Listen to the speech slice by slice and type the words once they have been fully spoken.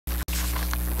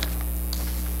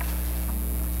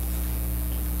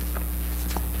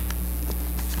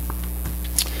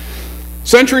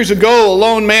Centuries ago, a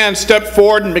lone man stepped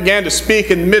forward and began to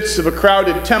speak in the midst of a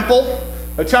crowded temple.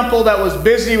 A temple that was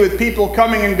busy with people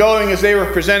coming and going as they were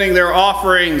presenting their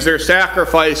offerings, their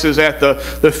sacrifices at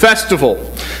the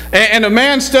festival. And a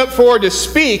man stepped forward to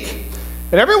speak,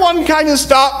 and everyone kind of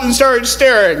stopped and started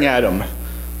staring at him,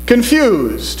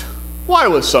 confused. Why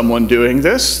was someone doing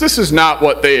this? This is not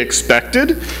what they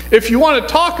expected. If you want to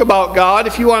talk about God,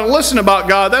 if you want to listen about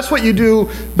God, that's what you do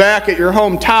back at your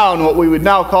hometown, what we would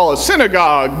now call a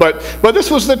synagogue. But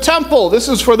this was the temple. This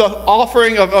is for the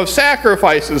offering of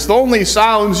sacrifices. The only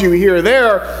sounds you hear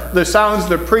there, the sounds of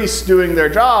the priests doing their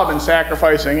job and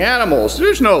sacrificing animals.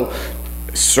 There's no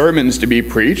sermons to be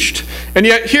preached. And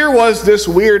yet here was this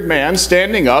weird man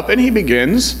standing up, and he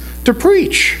begins to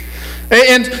preach.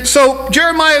 And so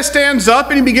Jeremiah stands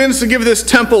up and he begins to give this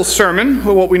temple sermon,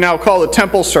 what we now call the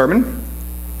temple sermon.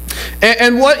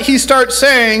 And what he starts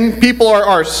saying, people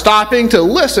are stopping to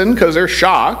listen because they're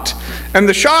shocked. And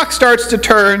the shock starts to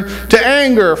turn to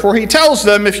anger, for he tells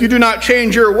them, if you do not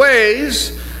change your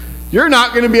ways, you're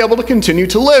not going to be able to continue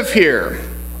to live here.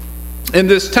 And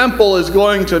this temple is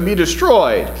going to be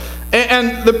destroyed.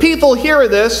 And the people hear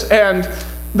this, and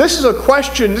this is a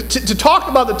question. To talk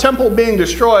about the temple being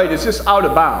destroyed is just out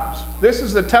of bounds. This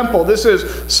is the temple. This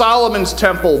is Solomon's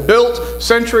temple, built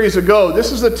centuries ago.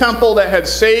 This is the temple that had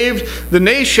saved the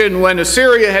nation when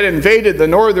Assyria had invaded the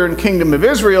northern kingdom of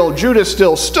Israel. Judah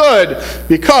still stood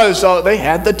because they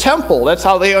had the temple. That's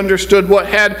how they understood what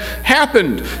had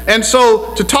happened. And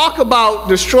so to talk about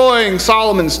destroying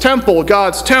Solomon's temple,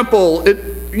 God's temple,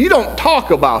 you don't talk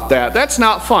about that. That's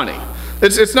not funny.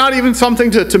 It's not even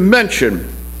something to mention.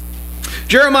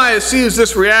 Jeremiah sees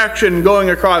this reaction going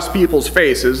across people's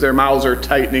faces. Their mouths are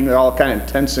tightening. They're all kind of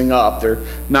tensing up. They're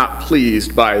not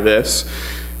pleased by this.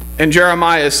 And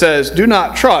Jeremiah says, do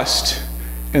not trust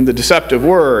in the deceptive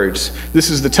words. This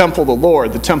is the temple of the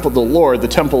Lord, the temple of the Lord, the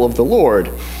temple of the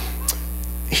Lord.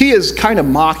 He is kind of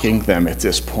mocking them at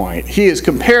this point. He is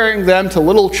comparing them to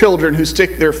little children who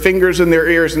stick their fingers in their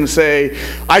ears and say,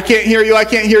 I can't hear you,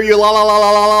 la la la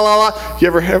la la la la la. You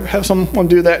ever have someone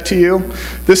do that to you?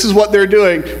 This is what they're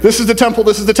doing. This is the temple,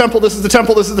 this is the temple, this is the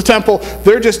temple, this is the temple.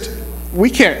 They're just, we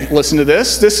can't listen to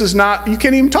this. This is not, you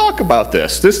can't even talk about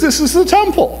this. This is the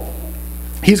temple.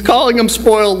 He's calling them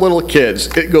spoiled little kids.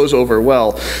 It goes over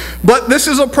well. But this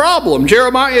is a problem.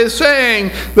 Jeremiah is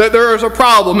saying that there is a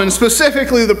problem, and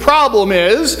specifically the problem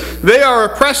is they are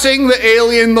oppressing the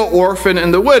alien, the orphan,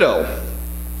 and the widow.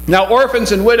 Now,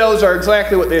 orphans and widows are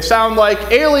exactly what they sound like.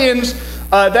 Aliens,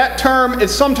 that term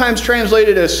is sometimes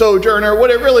translated as sojourner.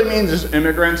 What it really means is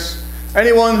immigrants.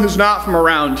 Anyone who's not from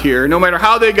around here, no matter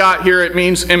how they got here, it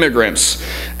means immigrants.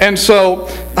 And so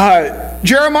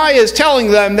Jeremiah is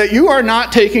telling them that you are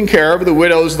not taking care of the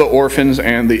widows, the orphans,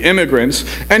 and the immigrants.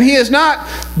 And he is not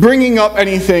bringing up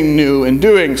anything new in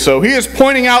doing so. He is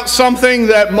pointing out something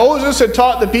that Moses had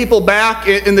taught the people back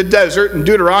in the desert. In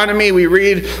Deuteronomy, we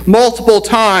read multiple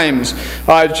times.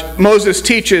 Moses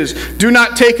teaches, do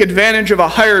not take advantage of a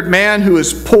hired man who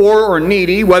is poor or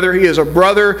needy, whether he is a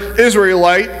brother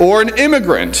Israelite or an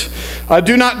immigrant.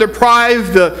 Do not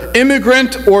deprive the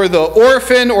immigrant or the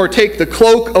orphan or take the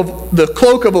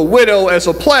cloak of a widow as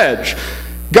a pledge.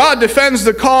 God defends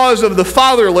the cause of the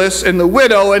fatherless and the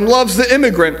widow and loves the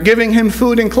immigrant, giving him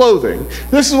food and clothing.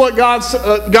 This is what God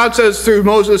says through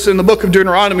Moses in the book of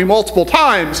Deuteronomy multiple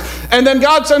times. And then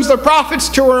God sends the prophets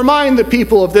to remind the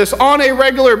people of this on a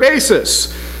regular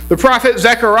basis. The prophet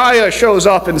Zechariah shows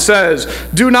up and says,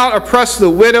 do not oppress the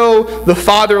widow, the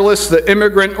fatherless, the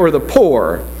immigrant, or the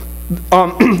poor.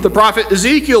 The prophet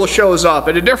Ezekiel shows up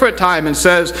at a different time and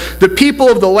says, the people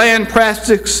of the land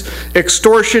practice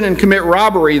extortion and commit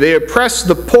robbery. They oppress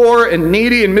the poor and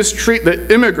needy and mistreat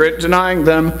the immigrant, denying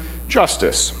them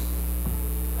justice.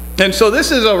 And so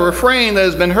this is a refrain that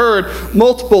has been heard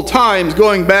multiple times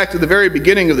going back to the very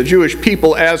beginning of the Jewish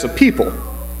people as a people.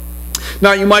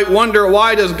 Now you might wonder,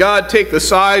 why does God take the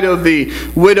side of the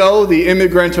widow, the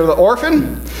immigrant, or the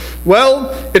orphan?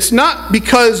 Well, it's not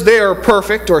because they are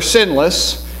perfect or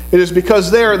sinless. It is because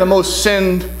they are the most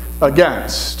sinned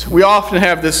against. We often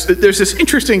have this, there's this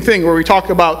interesting thing where we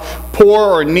talk about poor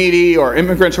or needy or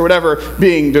immigrants or whatever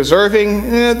being deserving.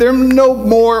 They're no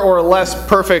more or less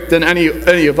perfect than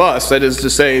any of us. That is to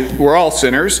say, we're all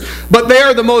sinners. But they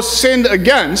are the most sinned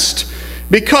against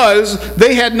because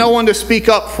they had no one to speak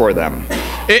up for them.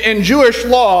 In Jewish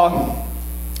law,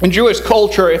 in Jewish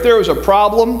culture, if there was a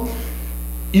problem,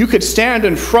 you could stand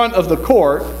in front of the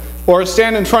court or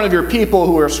stand in front of your people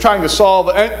who were trying to solve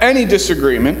any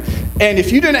disagreement, and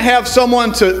if you didn't have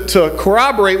someone to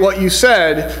corroborate what you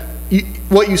said,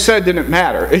 what you said didn't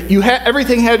matter.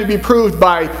 Everything had to be proved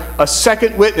by a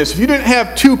second witness. If you didn't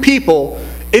have two people,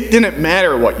 it didn't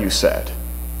matter what you said.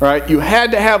 Right? You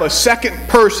had to have a second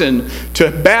person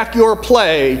to back your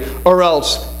play, or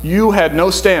else you had no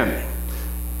standing.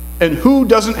 And who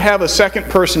doesn't have a second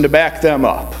person to back them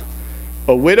up?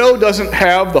 A widow doesn't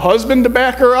have the husband to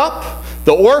back her up.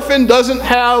 The orphan doesn't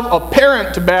have a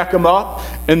parent to back him up.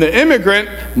 And the immigrant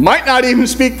might not even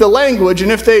speak the language,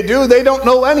 and if they do, they don't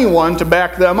know anyone to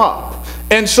back them up.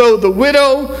 And so the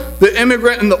widow, the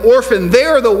immigrant, and the orphan, they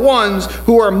are the ones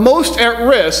who are most at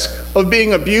risk of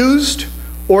being abused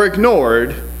or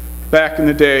ignored back in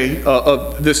the day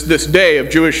of this day of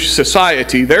Jewish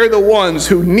society. They're the ones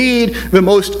who need the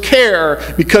most care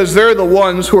because they're the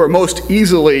ones who are most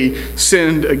easily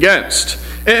sinned against.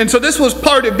 And so this was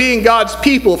part of being God's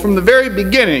people from the very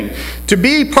beginning. To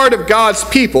be part of God's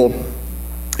people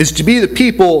is to be the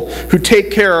people who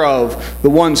take care of the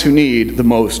ones who need the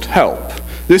most help.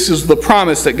 This is the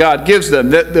promise that God gives them,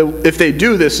 that if they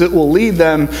do this, it will lead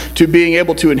them to being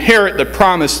able to inherit the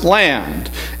promised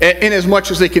land.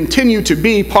 Inasmuch as they continue to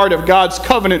be part of God's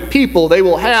covenant people, they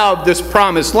will have this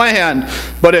promised land.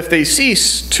 But if they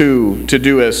cease to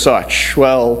do as such,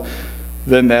 well,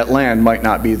 then that land might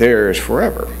not be theirs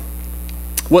forever.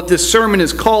 What this sermon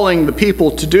is calling the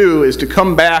people to do is to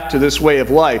come back to this way of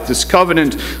life, this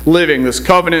covenant living, this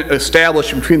covenant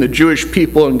established between the Jewish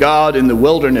people and God in the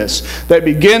wilderness that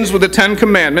begins with the Ten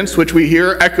Commandments, which we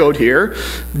hear echoed here.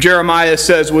 Jeremiah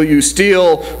says, will you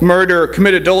steal, murder,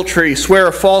 commit adultery,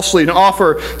 swear falsely, and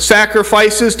offer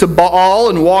sacrifices to Baal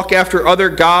and walk after other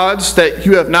gods that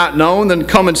you have not known? Then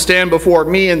come and stand before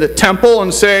me in the temple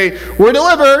and say, we're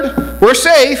delivered, we're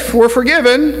safe, we're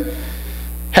forgiven.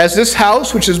 Has this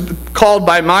house, which is called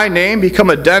by my name, become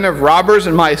a den of robbers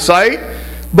in my sight?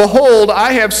 Behold,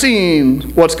 I have seen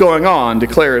what's going on,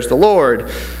 declares the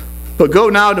Lord. But go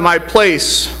now to my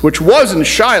place, which was in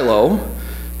Shiloh,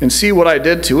 and see what I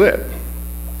did to it.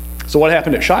 So what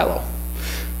happened at Shiloh?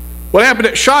 What happened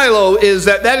at Shiloh is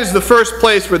that is the first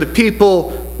place where the people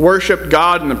worshiped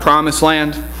God in the Promised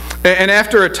Land. And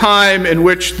after a time in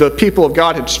which the people of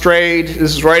God had strayed,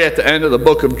 this is right at the end of the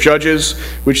book of Judges,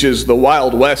 which is the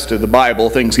Wild West of the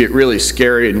Bible. Things get really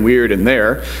scary and weird in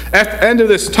there. At the end of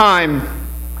this time,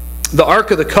 the Ark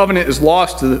of the Covenant is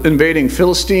lost to the invading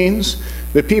Philistines.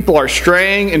 The people are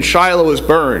straying, and Shiloh is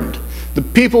burned.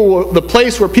 The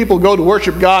place where people go to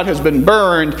worship God has been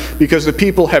burned because the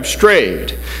people have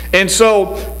strayed. And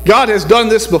so God has done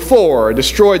this before,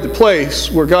 destroyed the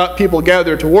place where people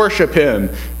gather to worship Him.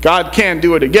 God can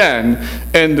do it again.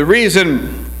 And the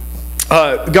reason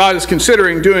God is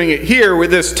considering doing it here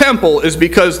with this temple is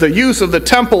because the use of the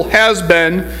temple has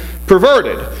been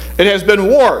perverted. It has been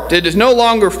warped. It is no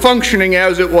longer functioning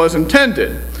as it was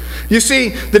intended. You see,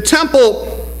 the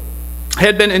temple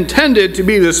had been intended to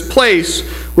be this place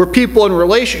where people in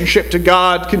relationship to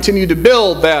God continue to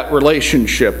build that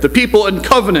relationship. The people in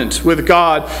covenant with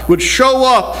God would show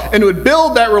up and would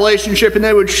build that relationship, and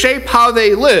they would shape how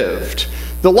they lived.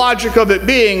 The logic of it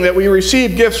being that we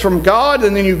receive gifts from God,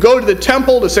 and then you go to the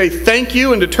temple to say thank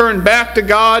you and to turn back to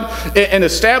God and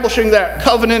establishing that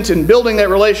covenant and building that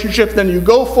relationship. Then you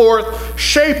go forth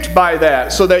shaped by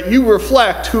that so that you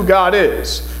reflect who God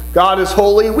is. God is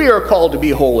holy, we are called to be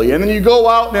holy. And then you go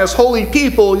out, and as holy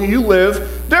people, you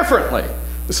live differently.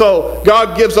 So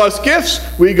God gives us gifts.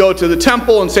 We go to the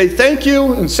temple and say thank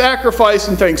you and sacrifice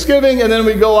and thanksgiving, and then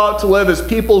we go out to live as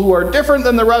people who are different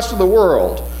than the rest of the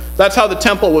world. That's how the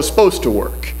temple was supposed to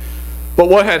work. But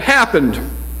what had happened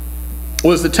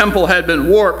was the temple had been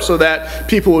warped so that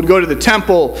people would go to the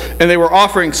temple and they were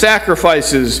offering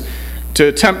sacrifices to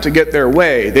attempt to get their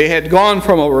way. They had gone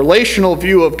from a relational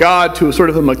view of God to a sort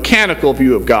of a mechanical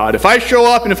view of God. If I show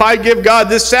up and if I give God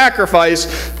this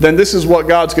sacrifice, then this is what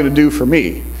God's going to do for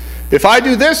me. If I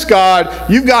do this, God,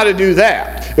 you've got to do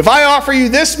that. If I offer you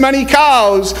this many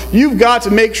cows, you've got to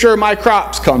make sure my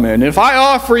crops come in. If I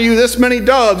offer you this many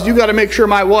doves, you've got to make sure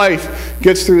my wife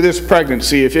gets through this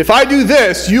pregnancy. If I do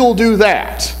this, you'll do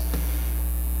that.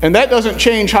 And that doesn't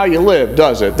change how you live,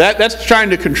 does it? That's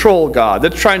trying to control God.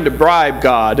 That's trying to bribe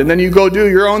God. And then you go do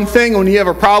your own thing. When you have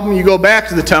a problem, you go back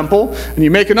to the temple and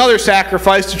you make another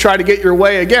sacrifice to try to get your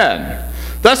way again.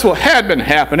 That's what had been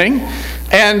happening.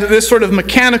 And this sort of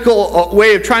mechanical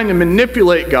way of trying to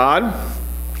manipulate God,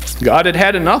 God had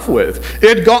had enough with.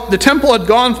 The temple had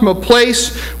gone from a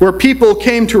place where people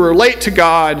came to relate to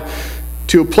God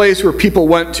to a place where people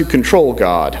went to control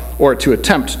God or to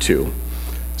attempt to.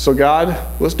 So God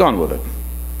was done with it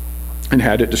and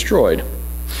had it destroyed.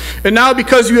 And now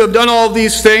because you have done all of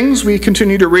these things, we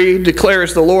continue to read,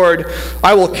 declares the Lord,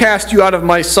 I will cast you out of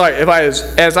my sight,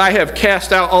 as I have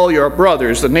cast out all your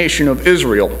brothers, the nation of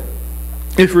Israel.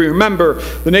 If you remember,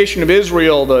 the nation of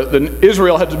Israel,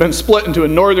 Israel had been split into a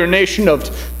northern nation of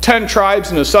 10 tribes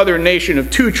and a southern nation of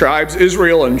 2 tribes,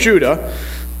 Israel and Judah.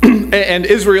 And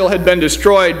Israel had been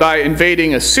destroyed by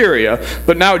invading Assyria,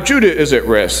 but now Judah is at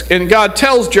risk. And God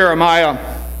tells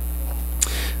Jeremiah,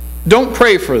 don't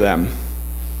pray for them.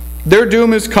 Their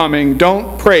doom is coming.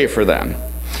 Don't pray for them.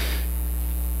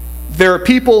 There are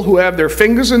people who have their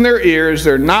fingers in their ears.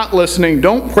 They're not listening.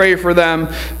 Don't pray for them,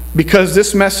 because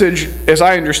this message, as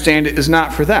I understand it, is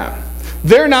not for them.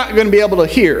 They're not going to be able to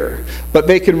hear, but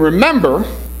they can remember,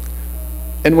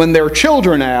 and when their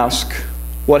children ask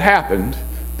what happened,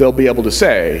 they'll be able to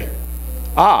say,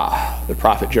 the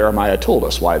prophet Jeremiah told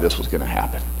us why this was going to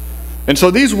happen. And so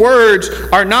these words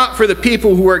are not for the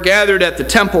people who were gathered at the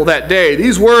temple that day.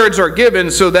 These words are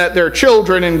given so that their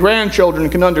children and grandchildren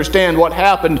can understand what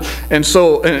happened, and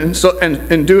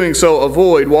in doing so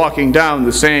avoid walking down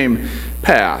the same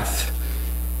path.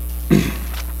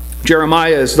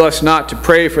 Jeremiah is thus not to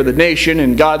pray for the nation,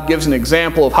 and God gives an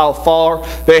example of how far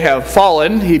they have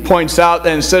fallen. He points out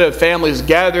that instead of families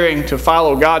gathering to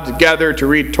follow God together, to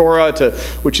read Torah,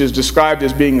 which is described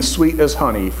as being sweet as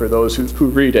honey for those who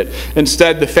read it,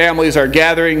 instead the families are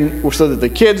gathering so that the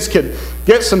kids can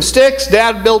get some sticks,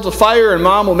 Dad builds a fire, and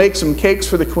Mom will make some cakes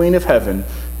for the Queen of Heaven,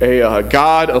 a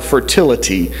god of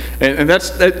fertility. And that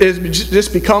has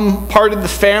just become part of the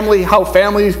family, how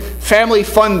family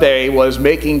fun day was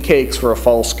making cakes for a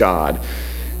false god.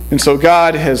 And so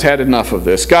God has had enough of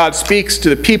this. God speaks to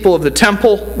the people of the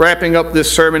temple, wrapping up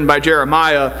this sermon by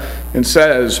Jeremiah, and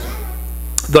says,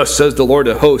 thus says the Lord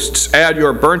of hosts, add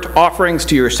your burnt offerings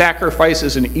to your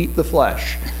sacrifices and eat the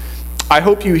flesh. I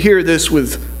hope you hear this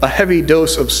with a heavy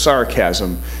dose of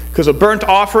sarcasm, because a burnt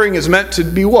offering is meant to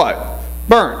be what?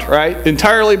 Burnt, right?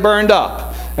 Entirely burned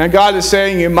up. And God is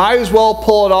saying you might as well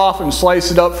pull it off and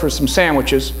slice it up for some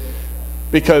sandwiches,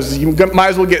 because you might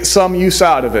as well get some use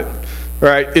out of it.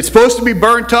 Right? It's supposed to be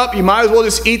burnt up. You might as well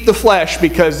just eat the flesh,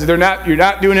 because you're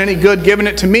not doing any good giving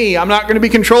it to me. I'm not going to be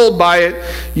controlled by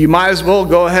it. You might as well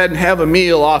go ahead and have a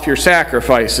meal off your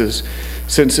sacrifices,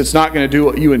 since it's not going to do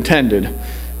what you intended.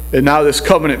 And now this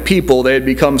covenant people, they had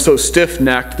become so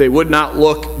stiff-necked, they would not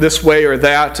look this way or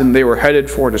that, and they were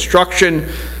headed for destruction.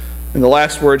 And the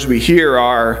last words we hear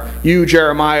are, you,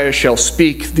 Jeremiah, shall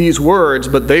speak these words,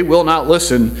 but they will not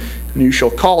listen, and you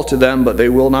shall call to them, but they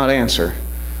will not answer,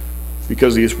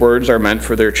 because these words are meant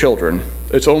for their children.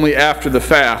 It's only after the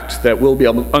fact that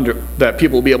that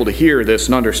people will be able to hear this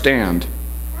and understand.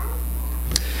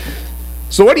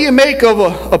 So what do you make of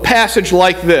a passage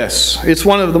like this? It's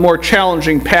one of the more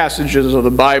challenging passages of the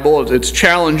Bible. It's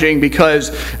challenging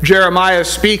because Jeremiah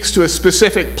speaks to a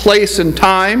specific place and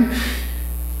time.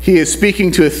 He is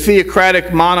speaking to a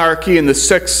theocratic monarchy in the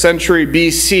 6th century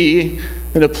BC,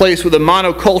 in a place with a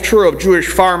monoculture of Jewish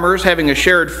farmers having a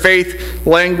shared faith,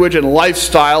 language, and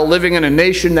lifestyle, living in a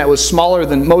nation that was smaller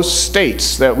than most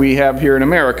states that we have here in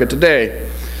America today.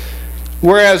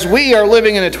 Whereas we are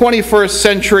living in a 21st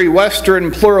century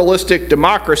Western pluralistic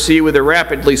democracy with a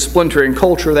rapidly splintering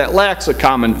culture that lacks a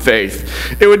common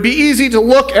faith. It would be easy to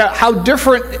look at how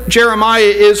different Jeremiah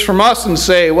is from us and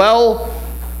say, well,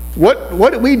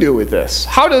 what do we do with this?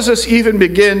 How does this even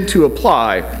begin to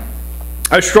apply?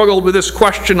 I struggled with this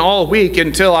question all week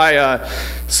until I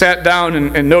sat down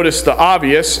and noticed the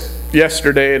obvious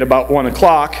yesterday at about 1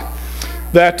 o'clock,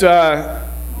 that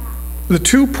the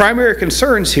two primary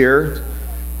concerns here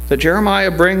that Jeremiah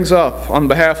brings up on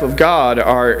behalf of God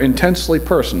are intensely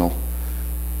personal.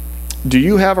 Do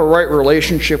you have a right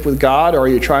relationship with God, or are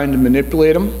you trying to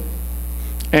manipulate Him?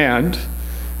 And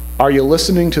are you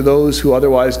listening to those who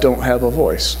otherwise don't have a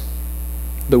voice?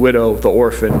 The widow, the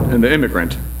orphan, and the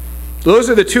immigrant. Those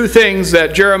are the two things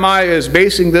that Jeremiah is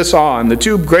basing this on. The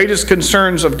two greatest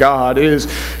concerns of God is,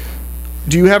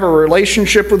 do you have a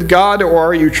relationship with God, or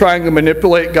are you trying to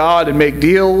manipulate God and make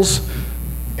deals?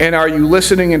 And are you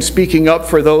listening and speaking up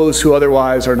for those who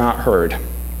otherwise are not heard?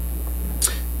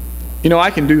 You know, I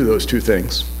can do those two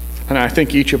things, and I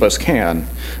think each of us can.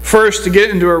 First, to get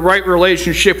into a right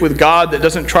relationship with God that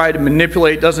doesn't try to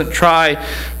manipulate, doesn't try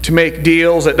to make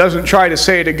deals, that doesn't try to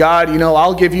say to God, you know,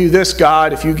 I'll give you this,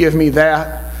 God, if you give me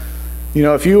that. You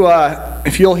know, if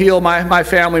you'll heal my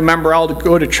family member, I'll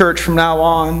go to church from now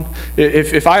on.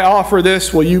 If I offer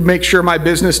this, will you make sure my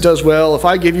business does well? If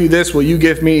I give you this, will you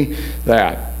give me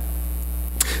that?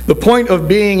 The point of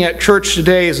being at church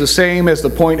today is the same as the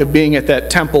point of being at that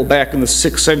temple back in the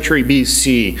 6th century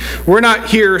BC. We're not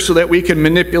here so that we can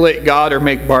manipulate God or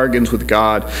make bargains with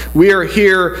God. We are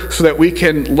here so that we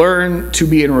can learn to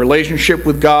be in relationship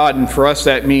with God, and for us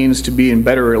that means to be in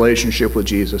better relationship with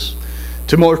Jesus,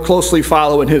 to more closely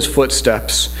follow in his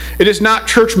footsteps. It is not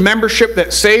church membership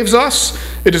that saves us.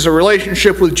 It is a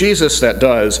relationship with Jesus that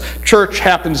does. Church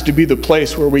happens to be the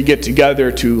place where we get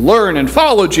together to learn and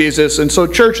follow Jesus, and so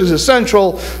church is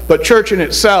essential, but church in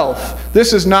itself,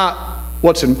 this is not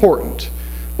what's important.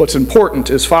 What's important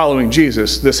is following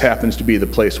Jesus. This happens to be the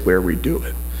place where we do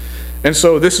it. And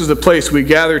so this is the place we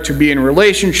gather to be in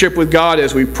relationship with God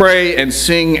as we pray and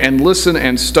sing and listen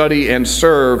and study and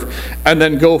serve, and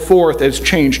then go forth as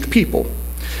changed people.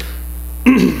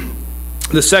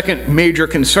 The second major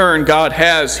concern God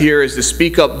has here is to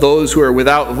speak up those who are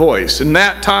without voice. In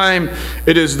that time,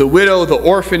 it is the widow, the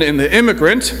orphan, and the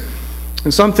immigrant.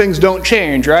 And some things don't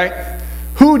change, right?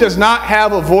 Who does not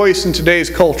have a voice in today's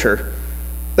culture?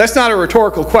 That's not a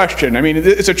rhetorical question. I mean,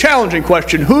 it's a challenging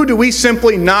question. Who do we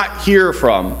simply not hear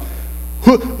from?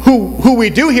 Who we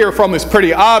do hear from is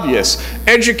pretty obvious.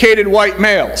 Educated white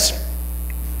males.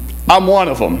 I'm one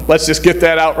of them. Let's just get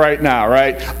that out right now,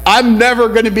 right? I'm never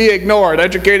going to be ignored.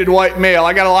 Educated white male.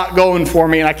 I got a lot going for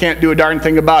me and I can't do a darn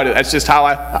thing about it. That's just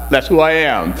that's who I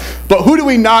am. But who do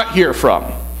we not hear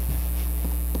from?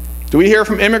 Do we hear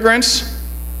from immigrants?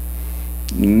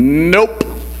 Nope.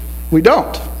 We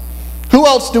don't. Who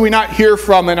else do we not hear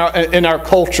from in our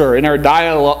culture, in our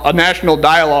dialogue, national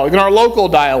dialogue, in our local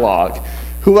dialogue?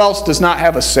 Who else does not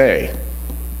have a say?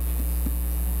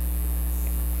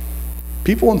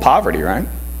 People in poverty, right?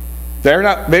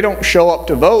 They don't show up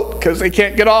to vote because they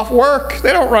can't get off work.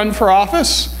 They don't run for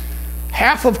office.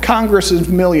 Half of Congress is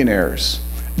millionaires.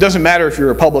 It doesn't matter if you're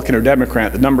Republican or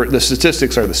Democrat, the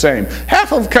statistics are the same.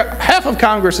 Half of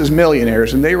Congress is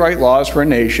millionaires, and they write laws for a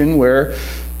nation where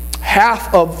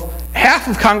half of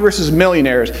Congress is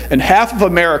millionaires, and half of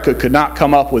America could not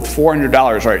come up with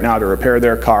 $400 right now to repair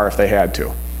their car if they had to.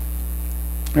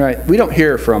 All right, we don't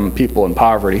hear from people in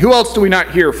poverty. Who else do we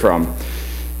not hear from?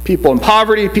 People in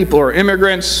poverty, people who are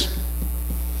immigrants,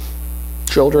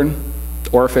 children,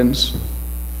 orphans,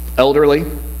 elderly,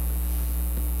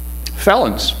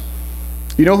 felons.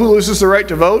 You know who loses the right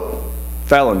to vote?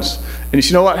 Felons. And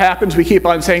you know what happens? We keep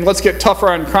on saying, let's get tougher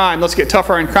on crime, let's get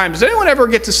tougher on crime. Does anyone ever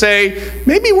get to say,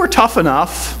 maybe we're tough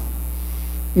enough?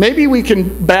 Maybe we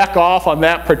can back off on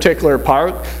that particular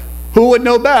part? Who would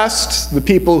know best? The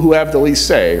people who have the least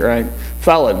say, right?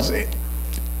 Felons.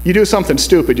 You do something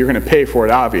stupid, you're going to pay for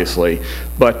it, obviously.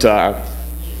 But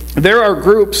there are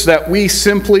groups that we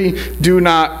simply do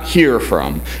not hear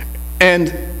from.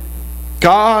 And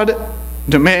God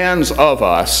demands of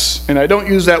us, and I don't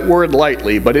use that word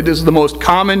lightly, but it is the most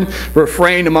common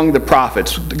refrain among the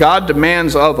prophets. God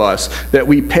demands of us that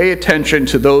we pay attention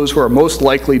to those who are most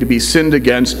likely to be sinned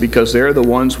against because they're the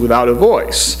ones without a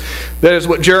voice. That is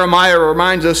what Jeremiah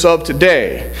reminds us of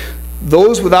today.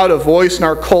 Those without a voice in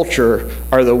our culture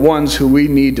are the ones who we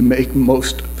need to make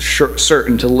most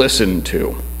certain to listen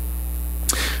to.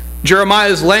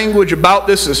 Jeremiah's language about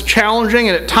this is challenging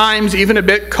and at times even a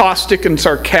bit caustic and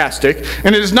sarcastic.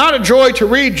 And it is not a joy to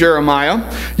read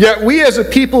Jeremiah. Yet we as a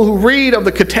people who read of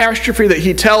the catastrophe that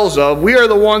he tells of, we are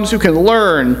the ones who can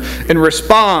learn and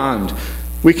respond.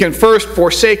 We can first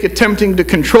forsake attempting to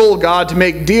control God, to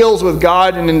make deals with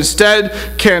God, and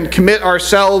instead can commit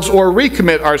ourselves or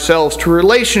recommit ourselves to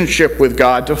relationship with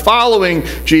God, to following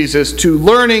Jesus, to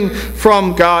learning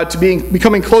from God, to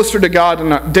becoming closer to God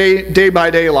in our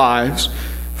day-by-day lives.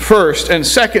 First. And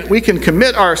second, we can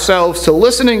commit ourselves to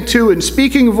listening to and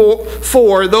speaking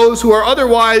for those who are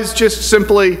otherwise just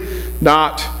simply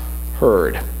not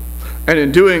heard. And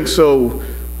in doing so,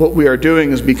 what we are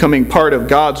doing is becoming part of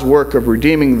God's work of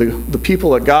redeeming the people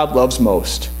that God loves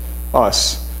most,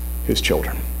 us, his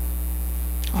children.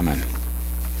 Amen.